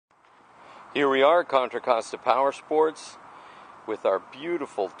Here we are at Contra Costa Powersports with our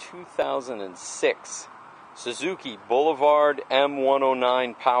beautiful 2006 Suzuki Boulevard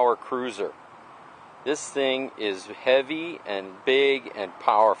M109 Power Cruiser. This thing is heavy and big and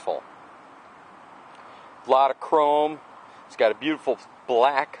powerful. A lot of chrome. It's got a beautiful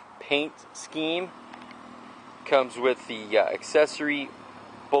black paint scheme. Comes with the accessory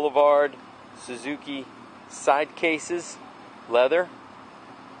Boulevard Suzuki side cases, leather.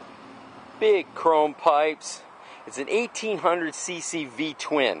 Big chrome pipes. It's an 1800cc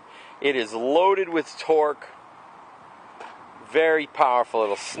V-twin. It is loaded with torque. Very powerful.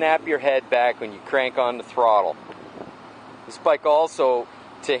 It'll snap your head back when you crank on the throttle. This bike also,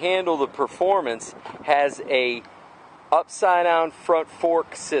 to handle the performance, has a upside down front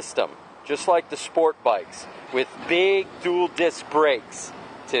fork system, just like the sport bikes, with big dual disc brakes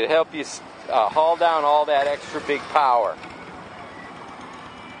to help you haul down all that extra big power.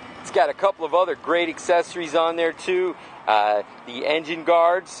 It's got a couple of other great accessories on there too. The engine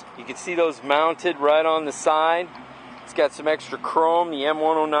guards, you can see those mounted right on the side. It's got some extra chrome, the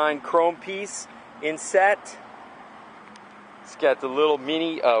M109 chrome piece inset. It's got the little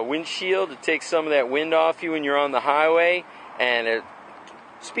mini windshield to take some of that wind off you when you're on the highway, and a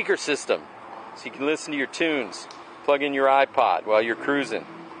speaker system so you can listen to your tunes. Plug in your iPod while you're cruising.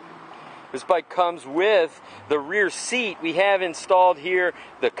 This bike comes with the rear seat. We have installed here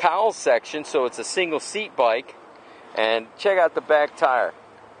the cowl section, so it's a single seat bike. And check out the back tire.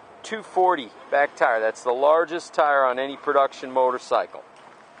 240 back tire. That's the largest tire on any production motorcycle.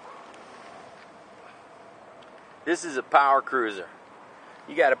 This is a power cruiser.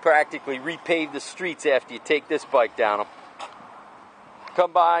 You got to practically repave the streets after you take this bike down them.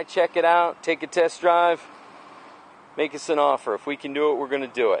 Come by, check it out, take a test drive, make us an offer. If we can do it, we're going to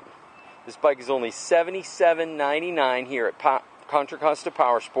do it. This bike is only $77.99 here at Contra Costa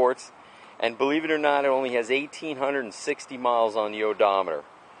Powersports, and believe it or not, it only has 1,860 miles on the odometer.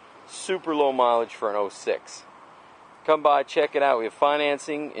 Super low mileage for an 06. Come by, check it out. We have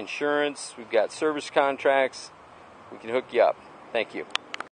financing, insurance, we've got service contracts. We can hook you up. Thank you.